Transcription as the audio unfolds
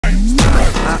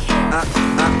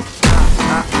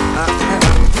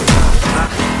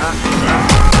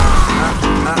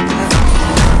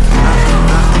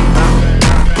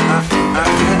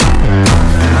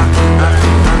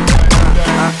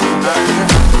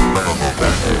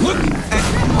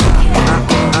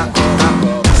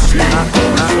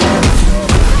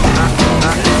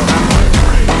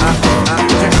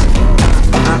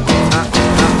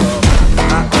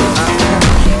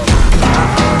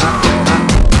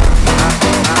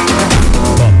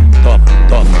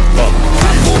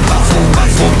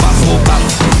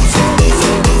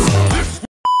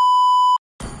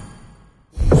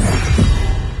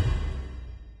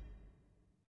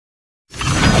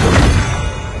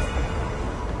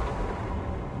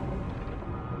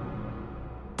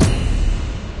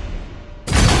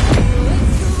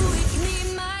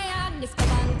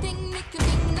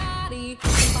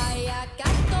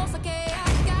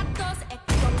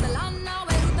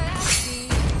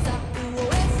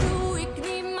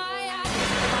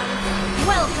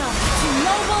Welcome to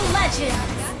Mobile Legends!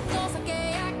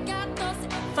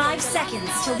 5 seconds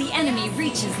till the enemy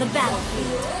reaches the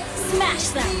battlefield. Smash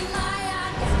them!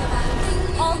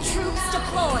 All troops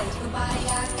deployed!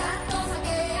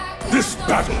 This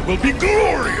battle will be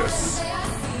glorious!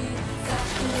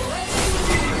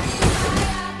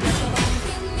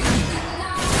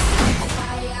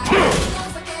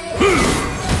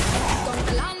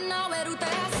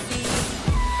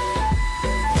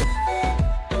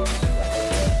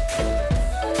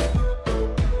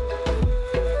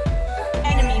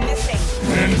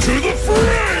 To the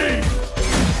fray!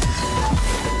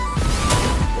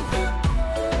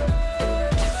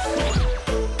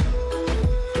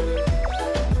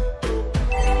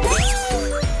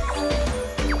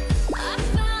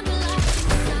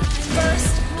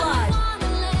 First blood.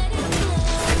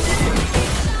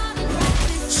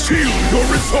 Seal your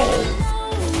resolve!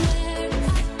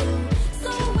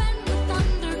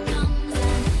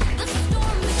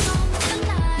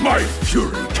 My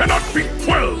fury cannot be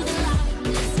quelled!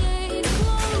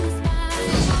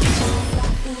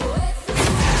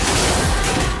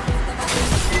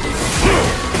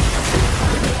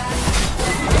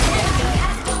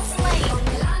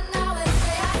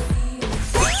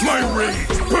 My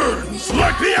rage burns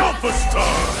like the Alpha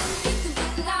Star!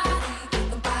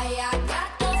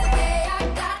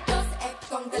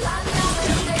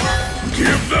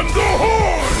 Give them the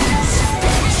horns!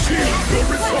 Seal your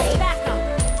resolve!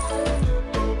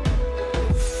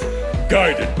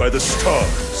 Guided by the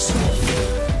stars.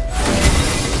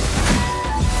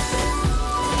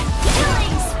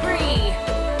 Killing spree!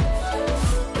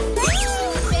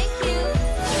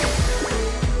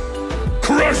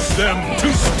 Crush them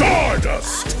to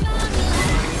stardust!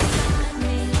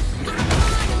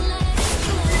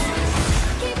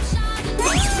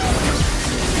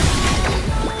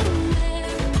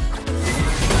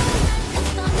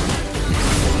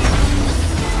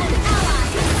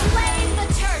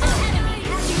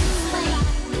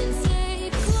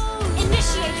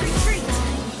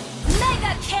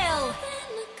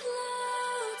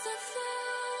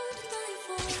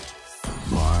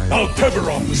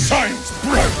 Aldebaran shines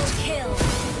bright! Kill.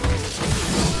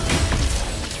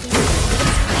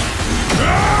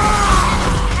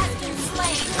 Has been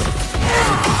slain.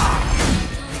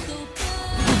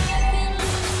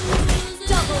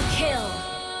 Double kill.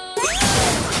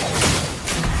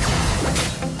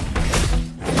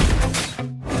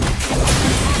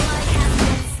 Ally has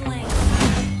been slain.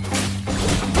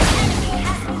 Enemy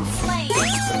has been slain.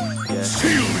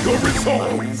 Seal your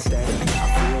resolve!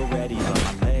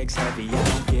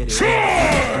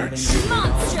 Charge!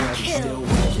 Monster kill.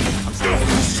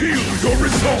 Seal your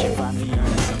resolve!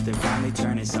 Finally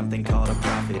turning something called a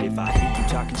profit. If I hear you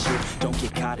talking shit, don't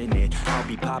get caught in it. I'll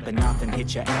be popping off and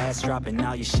hit your ass, dropping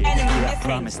all your shit. Yeah, I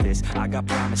promise this, I got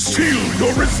promises. Seal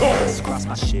your resolve! Cross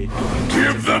my shit.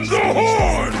 Give them the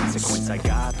horns! Consequence, I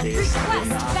got this. I will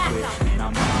not quit, and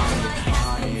I'm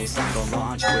honest. I'm gonna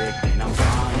launch quick, and I'm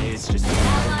honest. Just a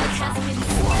matter of time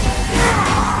before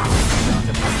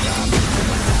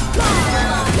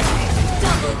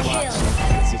Double kill.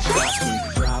 it's dropping,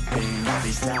 dropping all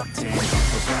these top 10s.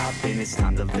 So dropping, it's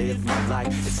time to live my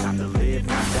life. It's time to live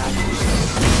my life.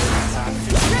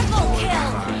 Triple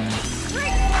kill.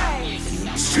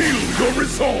 Replay. Seal your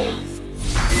resolve!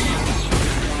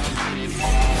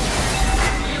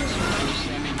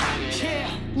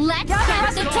 Let's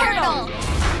catch the turtle.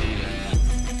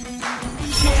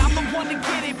 Yeah, I'm the one to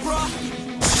get it, bro.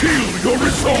 Seal your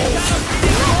resolve!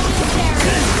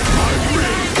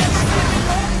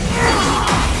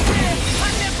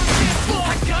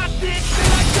 I got this,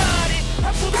 and I got it.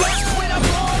 I forgot when I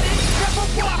bought it. Never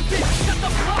walked it. Got the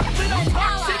pop in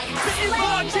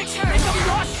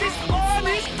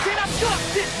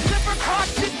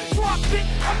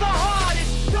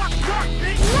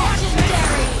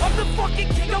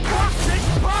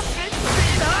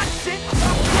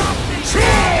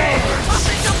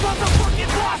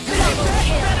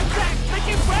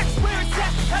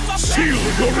Seal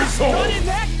your resolve!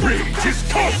 Rage is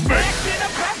cosmic!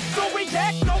 Go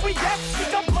react,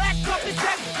 he's a black up his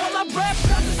neck. While I'm wrapped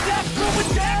on the step, going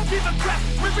down, give a crap.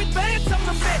 We're advanced on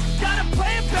the myth, got a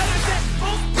plan better than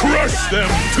most. Crush them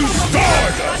to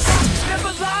stardust!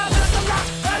 Never lie, there's a lot.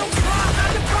 I don't cry,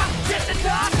 I don't cry. Get the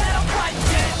dog, I don't fight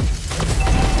yet.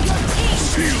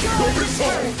 Seal your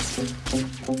resolve!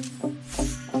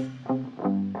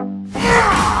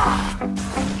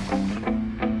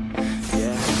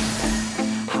 Yeah,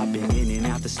 I've been in and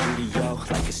out the studio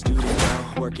like a studio,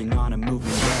 working on a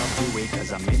movement. I'll do it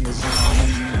 'cause I'm in the zone.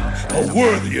 And you know, A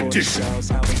worthy addition! how it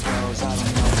goes, I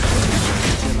don't know.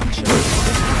 Until I'm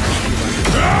chosen.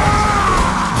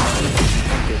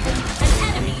 An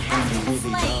enemy has been Really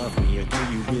slain. love me or do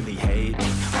you really hate me?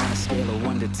 On a scale of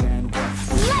 1 to 10, what?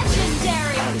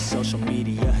 Legendary. All this social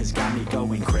media has got me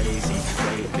going crazy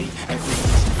lately.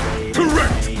 Everything's fading.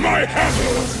 Correct my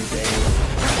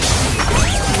hammer!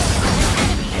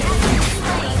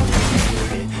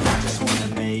 I just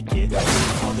wanna make it.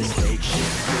 All this fake shit,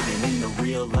 living in the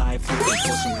real life, living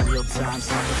for some real time,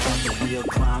 talk about the real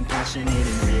climb, passionate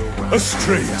and real rhyme.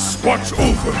 Astreus, watch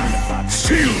over me!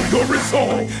 Seal your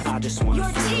resolve! I just wanna Your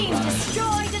feel team alive.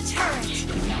 destroyed a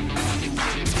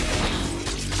turret.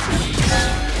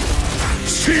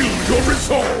 Seal your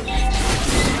resolve!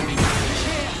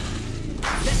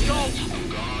 Let's go.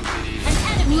 An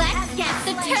enemy Let's get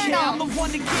the Yeah, I'm the turtle.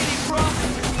 one to get it, bro. I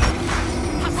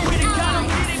swear to An God, I'm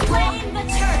ally getting bro. slain the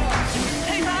turtle.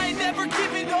 Hey, I ain't never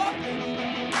giving up.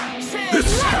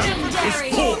 This Legendary. hammer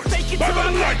is forged by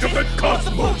the light of the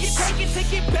cosmos!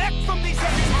 Take it back from these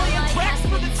haters, playing tracks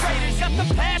for the traitors. Got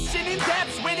the passion in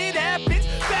depths when it happens.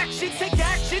 Factions take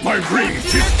action. My rage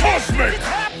is cosmic! It's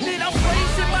happening. I'm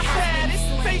raising my status,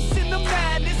 facing the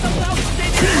madness. I'm out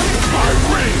Feel my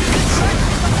rage!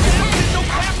 no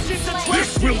captions,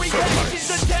 This will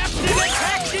suffice! adapting,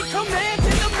 attacking,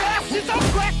 commanding the masses. I'm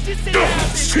practicing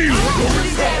habits. Seal your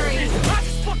resolve! I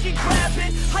just fucking grab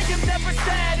it. I am never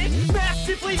static.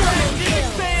 Massively active,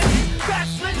 expanding.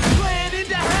 Backslid, plan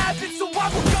into habits. So I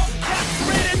will go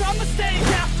after it. And I'ma stay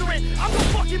after it. I'm the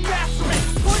fucking master it.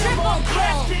 Put them on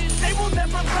plastic. They will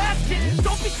never last it.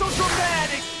 Don't be so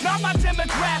dramatic. Not my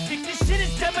demographic. This shit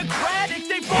is democratic.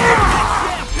 They vote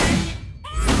snapping.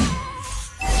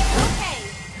 Okay.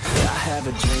 I have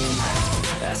a dream,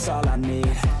 that's all I need.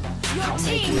 Your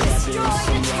team destroyed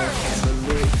a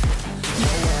turret.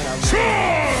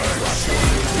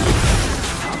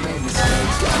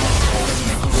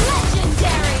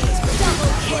 Legendary.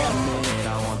 Double kill.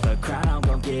 I want the crown, I'm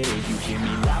gon' get it. You hear me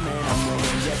loud, man, I'm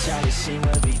winning. Yeah, childish,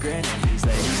 ugly grinning. These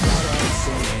ladies know that I'm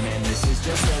sinning, and this is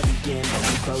just the beginning.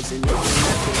 I'm closing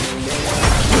in,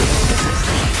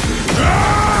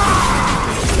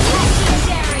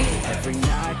 Legendary. every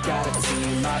night, got a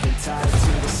team. I've been tied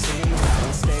to the scene. Out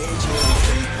on stage, really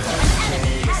think An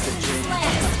enemy has been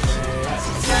slain.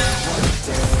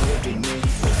 it'd be me.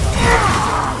 If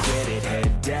I get it,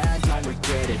 head down, I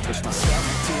regret it. Push myself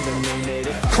to the limit.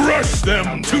 If I Crush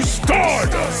them to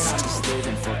stardust! just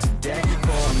living for today,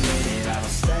 for a minute, I don't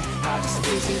stay. I just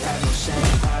visit, have no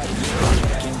shame. I'm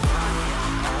looking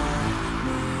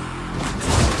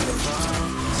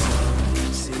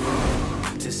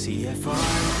to see if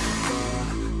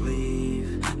I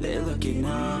believe they're looking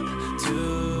up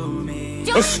to me.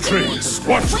 Astreus,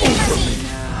 watch over me!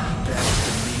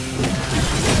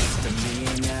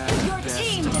 Your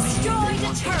team destroyed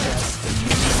a turret.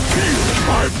 Feel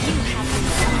my...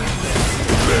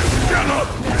 Then gallop!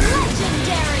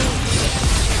 Legendary.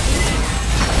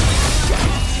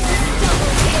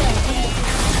 Double kill.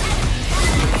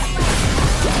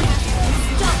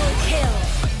 Double kill.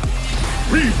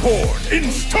 Reborn in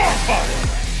Starfire!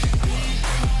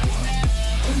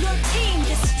 Your team A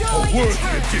destroyed a worthy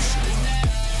turret. addition!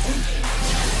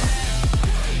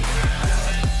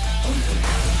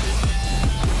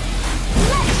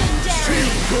 Legendary.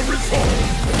 Seal your resolve!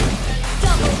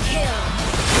 Double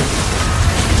kill.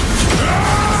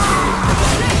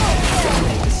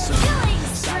 Killing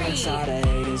Silence all spree. the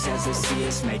haters as they see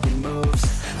us making moves.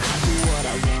 I do what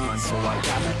I want, so I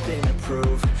got nothing to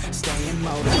prove. Staying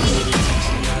motivated,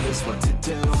 teaching others what to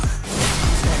do.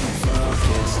 Staying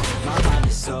focused, my mind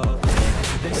is open.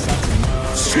 There's something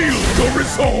more. Seal your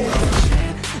resolve!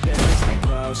 There is no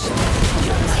potion.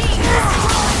 Your team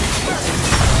destroyed a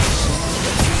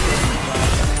turret.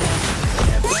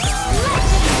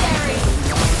 Legendary.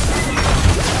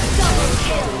 Double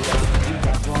kill.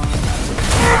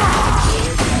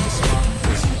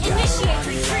 Initiate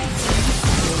retreat.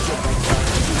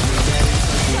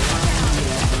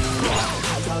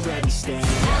 Already standing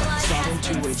out, starting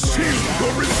to advance. Seal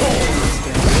your resolve!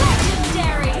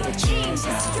 Legendary. Team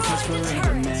destroyed a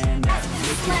turret.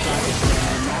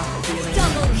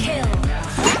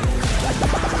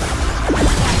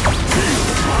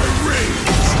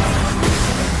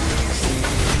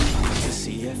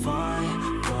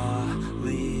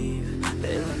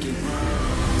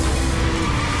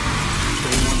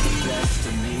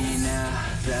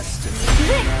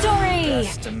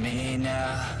 best of me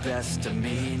now, best of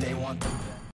me. They want the